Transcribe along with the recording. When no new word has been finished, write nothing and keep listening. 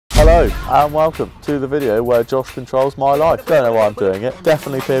Hello and welcome to the video where Josh controls my life. Don't know why I'm doing it.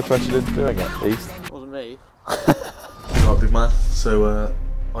 Definitely peer pressured into doing it, at least. Wasn't me. Right, big man. So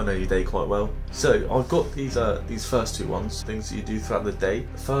I know your day quite well. So I've got these first two ones, things that you do throughout the day.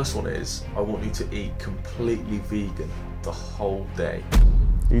 The first one is I want you to eat completely vegan the whole day.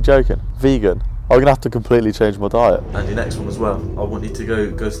 Are you joking? Vegan? I'm gonna have to completely change my diet. And your next one as well. I want you to go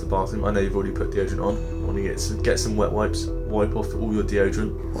to the bathroom. I know you've already put deodorant on. I want you to get some wet wipes, wipe off all your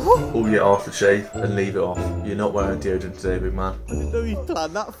deodorant, all your aftershave, and leave it off. You're not wearing deodorant today, big man. I didn't know you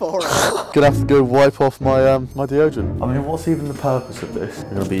planned that far out. Gonna have to go wipe off my my deodorant. I mean, what's even the purpose of this?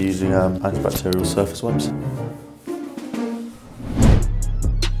 I'm gonna be using antibacterial surface wipes.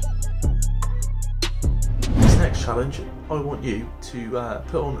 This next challenge, I want you to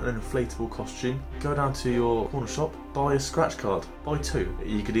put on an inflatable costume, go down to your corner shop, buy a scratch card, buy 2.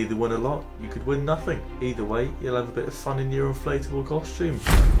 You could either win a lot, you could win nothing. Either way, you'll have a bit of fun in your inflatable costume.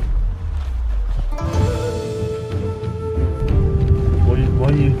 Why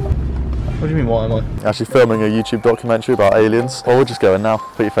are you? What do you mean, why am I? Actually filming a YouTube documentary about aliens. Oh, we'll just go in now.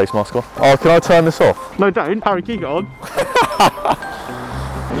 Put your face mask on. Oh, can I turn this off? No, don't. Harry, keep it on.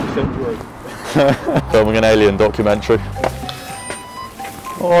 Filming an alien documentary.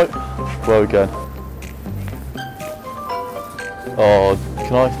 Alright, where are we going? Oh,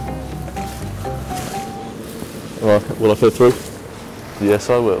 can I? Will I fit through? Yes,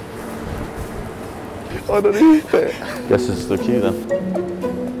 I will. I don't even fit. Guess this is the queue then.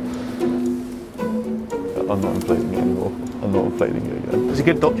 I'm not inflating it anymore. I'm not inflating it again. It's a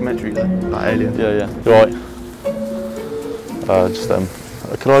good documentary though, that alien. Yeah. Right.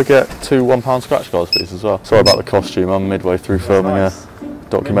 Could I get 2 £1 scratch cards please as well? Sorry about the costume, I'm midway through filming a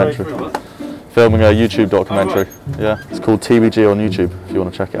documentary. Filming a YouTube documentary. Yeah, it's called TBG on YouTube if you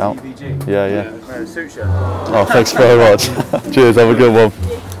want to check it out. TBG? Yeah. Suits you. Oh, thanks very much. Cheers, have a good one.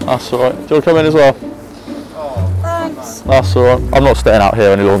 That's alright. Do you want to come in as well? Oh, thanks. That's alright. I'm not staying out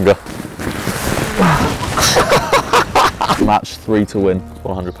here any longer. Match 3 to win,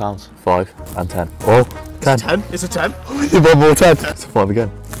 £100. 5 and 10. Oh, 10. 10? It's a 10. One more 10. It's a 5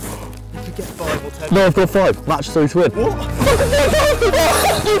 again. You could get 5 or 10. No, I've got 5. Match 3 to win.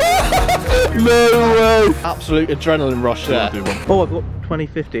 No way. Absolute adrenaline rush there. Oh, I've got 20,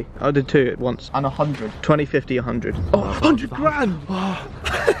 50. I did 2 at once. And 100. 20, 50, 100. Oh, 100 grand.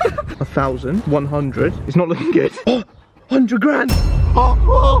 1,000. 100. It's not looking good. Oh, 100 grand.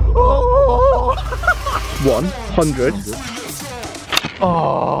 100.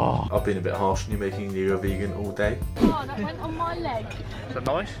 Oh. I've been a bit harsh on you making you a vegan all day. Oh, that went on my leg. Is that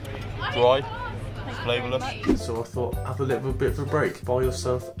nice? Dry, flavourless. So I thought, have a little bit of a break. Buy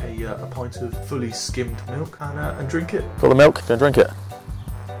yourself a pint of fully skimmed milk and drink it. Got the milk? Go and drink it.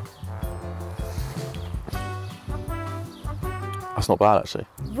 That's not bad actually.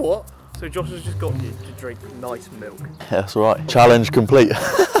 What? So Josh has just got you to drink nice milk. Yeah, that's alright. Challenge complete.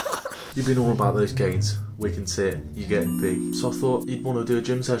 You've been all about those gains. We can see it. You're getting big. So I thought you'd want to do a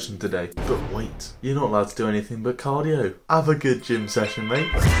gym session today. But wait, you're not allowed to do anything but cardio. Have a good gym session,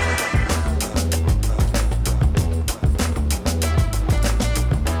 mate.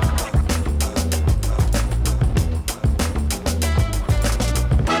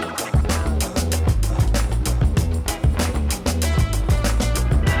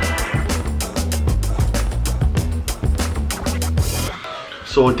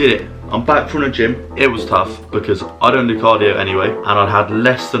 So I did it. I'm back from the gym. It was tough because I don't do cardio anyway, and I'd had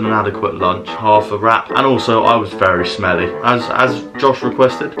less than an adequate lunch, half a wrap, and also I was very smelly. As Josh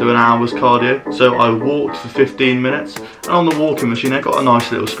requested, do an hour's cardio. So I walked for 15 minutes, and on the walking machine I got a nice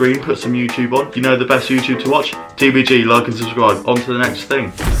little screen, put some YouTube on. You know the best YouTube to watch? TBG, like and subscribe. On to the next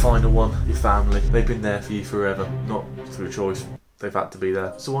thing. The final one, your family. They've been there for you forever, not through choice. They've had to be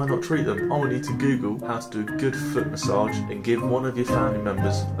there. So why not treat them? I want you to Google how to do a good foot massage and give one of your family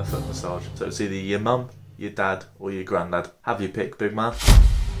members a foot massage. So it's either your mum, your dad, or your granddad. Have your pick, big man.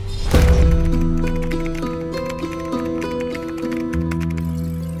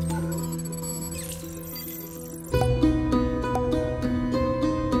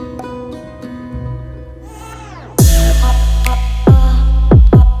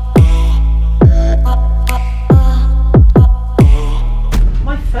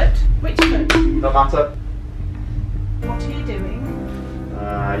 No matter. What are you doing?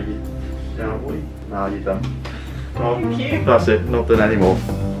 Shall we? No, you're done. Thank you. That's it, not done anymore.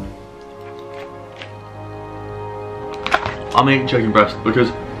 I'm eating chicken breast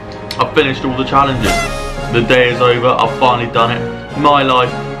because I've finished all the challenges. The day is over, I've finally done it. My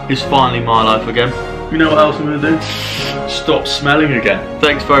life is finally my life again. You know what else I'm going to do? Stop smelling again.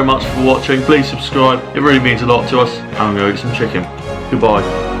 Thanks very much for watching. Please subscribe. It really means a lot to us. I'm going to go eat some chicken. Goodbye.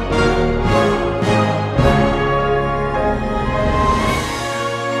 Bye.